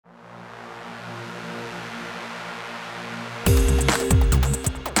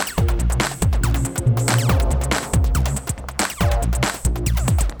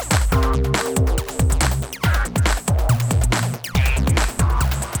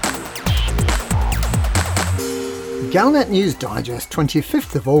Galnet News Digest,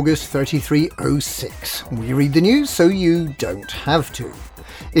 25th of August 3306. We read the news so you don't have to.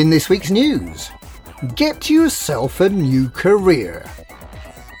 In this week's news, get yourself a new career.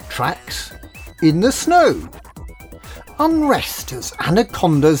 Tracks in the snow. Unrest as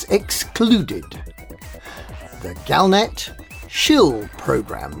anacondas excluded. The Galnet Shill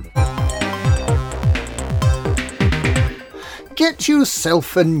Programme. Get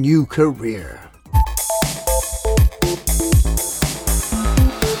yourself a new career.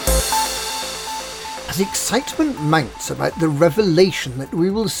 As excitement mounts about the revelation that we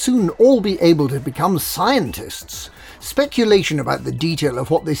will soon all be able to become scientists, speculation about the detail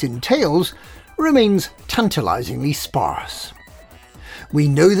of what this entails remains tantalisingly sparse. We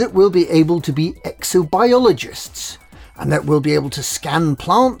know that we'll be able to be exobiologists, and that we'll be able to scan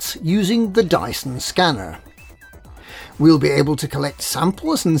plants using the Dyson scanner. We'll be able to collect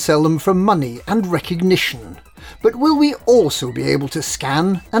samples and sell them for money and recognition, but will we also be able to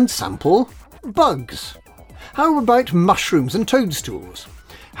scan and sample bugs? How about mushrooms and toadstools?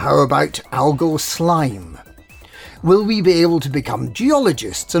 How about algal slime? Will we be able to become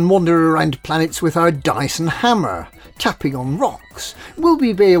geologists and wander around planets with our Dyson hammer, tapping on rocks? Will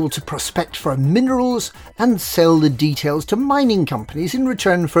we be able to prospect for minerals and sell the details to mining companies in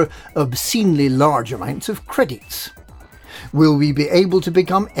return for obscenely large amounts of credits? Will we be able to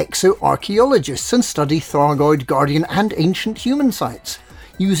become exoarchaeologists and study Thargoid, Guardian and ancient human sites,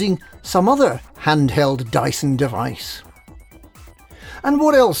 using some other handheld Dyson device? And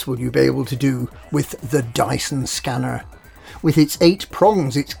what else will you be able to do with the Dyson scanner? With its 8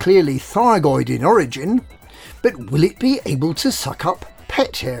 prongs, it's clearly Thargoid in origin, but will it be able to suck up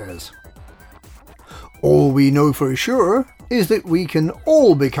pet hairs? All we know for sure is that we can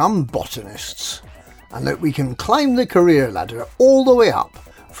all become botanists, and that we can climb the career ladder all the way up,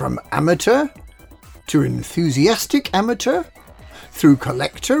 from amateur to enthusiastic amateur, through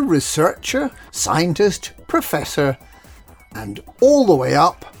collector, researcher, scientist, professor, and all the way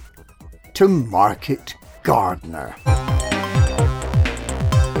up to market gardener.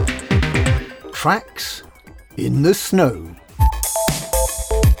 Tracks in the snow.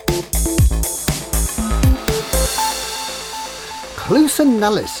 Close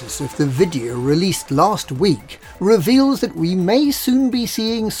analysis of the video released last week reveals that we may soon be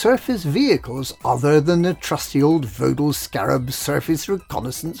seeing surface vehicles other than the trusty old Vodal Scarab surface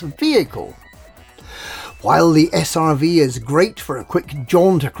reconnaissance vehicle. While the SRV is great for a quick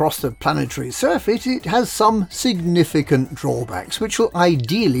jaunt across the planetary surface, it has some significant drawbacks which will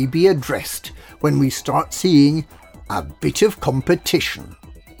ideally be addressed when we start seeing a bit of competition.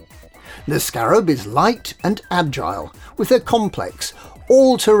 The Scarab is light and agile, with a complex,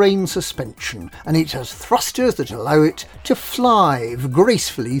 all-terrain suspension, and it has thrusters that allow it to fly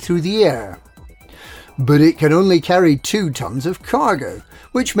gracefully through the air. But it can only carry 2 tons of cargo,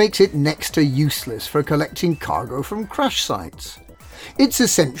 which makes it next to useless for collecting cargo from crash sites. It's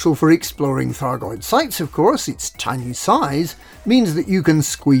essential for exploring Thargoid sites, of course. Its tiny size means that you can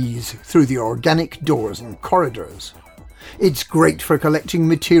squeeze through the organic doors and corridors. It's great for collecting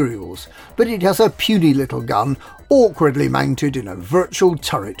materials, but it has a puny little gun awkwardly mounted in a virtual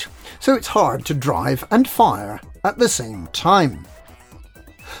turret, so it's hard to drive and fire at the same time.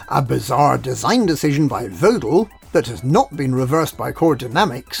 A bizarre design decision by Vodal, that has not been reversed by Core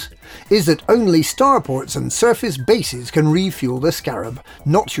Dynamics, is that only starports and surface bases can refuel the Scarab,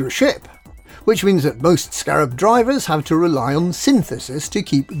 not your ship, which means that most Scarab drivers have to rely on synthesis to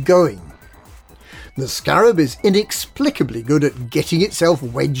keep going. The Scarab is inexplicably good at getting itself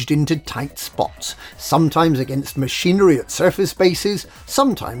wedged into tight spots, sometimes against machinery at surface bases,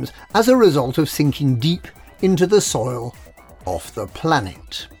 sometimes as a result of sinking deep into the soil off the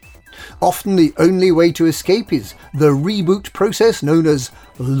planet. Often the only way to escape is the reboot process known as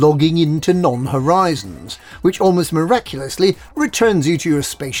logging into non-horizons, which almost miraculously returns you to your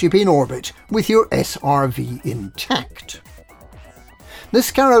spaceship in orbit with your SRV intact. The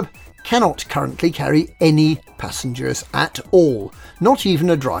Scarab cannot currently carry any passengers at all, not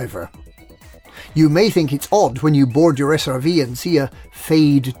even a driver. You may think it's odd when you board your SRV and see a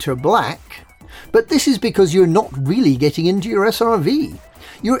fade to black, but this is because you're not really getting into your SRV.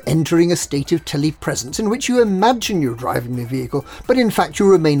 You're entering a state of telepresence in which you imagine you're driving the vehicle, but in fact you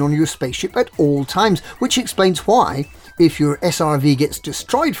remain on your spaceship at all times, which explains why, if your SRV gets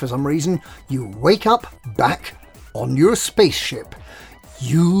destroyed for some reason, you wake up back on your spaceship.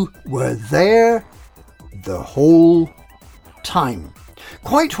 You were there the whole time.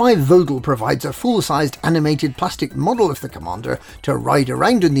 Quite why Vodal provides a full-sized animated plastic model of the Commander to ride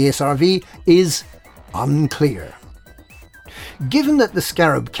around in the SRV is unclear. Given that the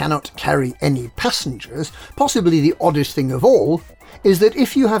Scarab cannot carry any passengers, possibly the oddest thing of all is that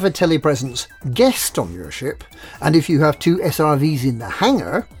if you have a telepresence guest on your ship, and if you have 2 SRVs in the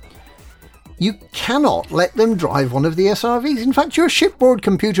hangar, you cannot let them drive one of the SRVs. In fact, your shipboard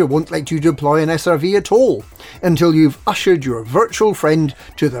computer won't let you deploy an SRV at all until you've ushered your virtual friend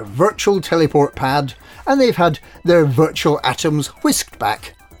to the virtual teleport pad and they've had their virtual atoms whisked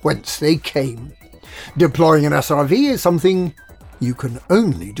back whence they came. Deploying an SRV is something you can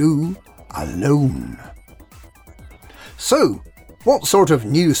only do alone. So, what sort of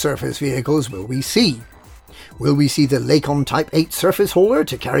new surface vehicles will we see? Will we see the Lakon Type 8 surface hauler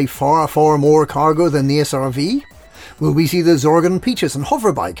to carry far, far more cargo than the SRV? Will we see the Zorgon Peterson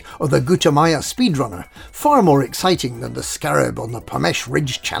hoverbike or the Gutamaya Speedrunner, far more exciting than the Scarab on the Pamesh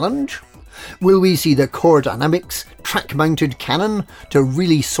Ridge Challenge? Will we see the Core Dynamics track-mounted cannon to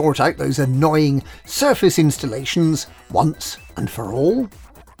really sort out those annoying surface installations once and for all?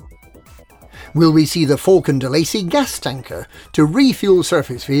 Will we see the Falcon de Lacy gas tanker to refuel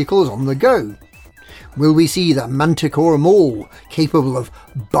surface vehicles on the go? Will we see the Manticore Mole, capable of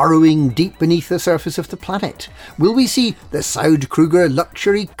burrowing deep beneath the surface of the planet? Will we see the Saud Kruger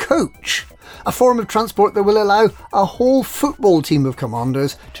Luxury Coach, a form of transport that will allow a whole football team of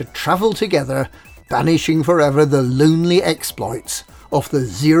commanders to travel together, banishing forever the lonely exploits of the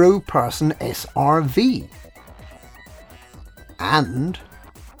zero-person SRV? And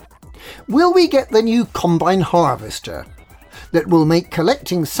will we get the new Combine Harvester that will make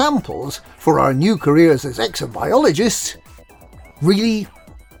collecting samples for our new careers as exobiologists really,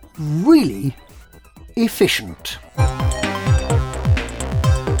 really efficient?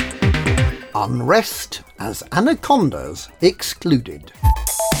 Unrest as anacondas excluded.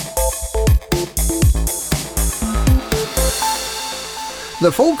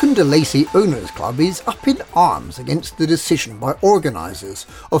 The Falcon de Lacy Owners Club is up in arms against the decision by organisers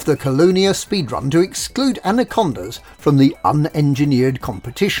of the Colonia Speedrun to exclude anacondas from the unengineered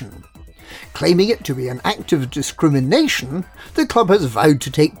competition. Claiming it to be an act of discrimination, the club has vowed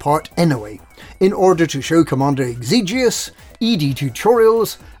to take part anyway, in order to show Commander Exigeous, ED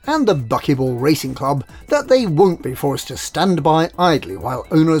Tutorials and the Buckyball Racing Club that they won't be forced to stand by idly while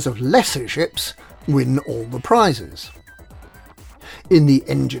owners of lesser ships win all the prizes. In the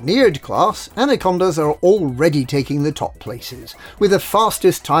engineered class, anacondas are already taking the top places, with the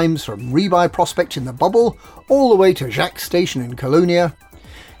fastest times from Rebuy Prospect in the Bubble all the way to Jacques Station in Colonia,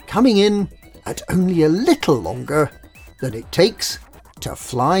 coming in at only a little longer than it takes to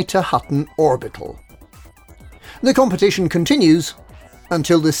fly to Hutton Orbital. The competition continues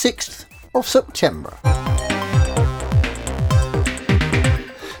until the 6th of September.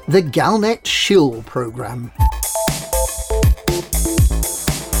 The Galnet Shill Programme.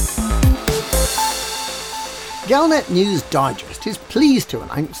 Galnet News Digest is pleased to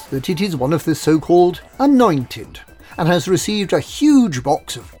announce that it is one of the so-called anointed and has received a huge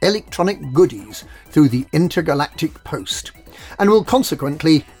box of electronic goodies through the Intergalactic Post and will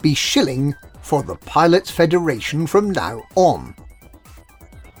consequently be shilling for the Pilots Federation from now on.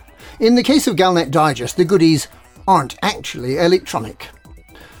 In the case of Galnet Digest, the goodies aren't actually electronic,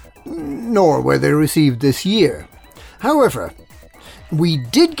 nor were they received this year. However, we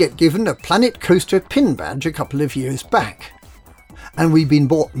did get given a Planet Coaster pin badge a couple of years back, and we've been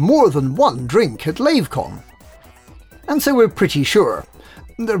bought more than one drink at LaveCon. And so we're pretty sure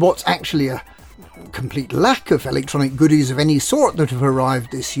that what's actually a complete lack of electronic goodies of any sort that have arrived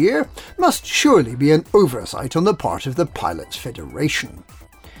this year must surely be an oversight on the part of the Pilots Federation.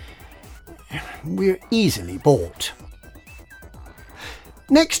 We're easily bought.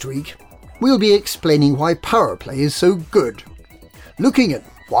 Next week, we'll be explaining why Power Play is so good, looking at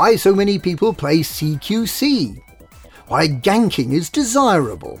why so many people play CQC, why ganking is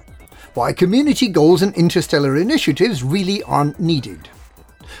desirable, why community goals and interstellar initiatives really aren't needed,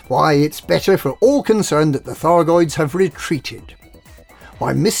 why it's better for all concerned that the Thargoids have retreated,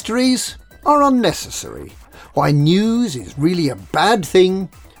 why mysteries are unnecessary, why news is really a bad thing,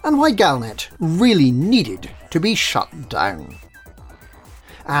 and why Galnet really needed to be shut down.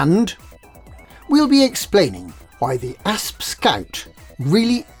 And we'll be explaining why the Asp Scout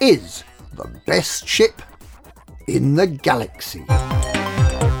really is the best ship in the galaxy.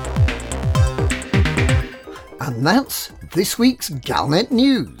 And that's this week's Galnet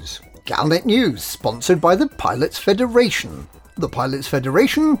News. Galnet News, sponsored by the Pilots Federation. The Pilots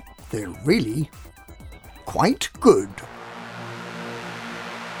Federation, they're really quite good.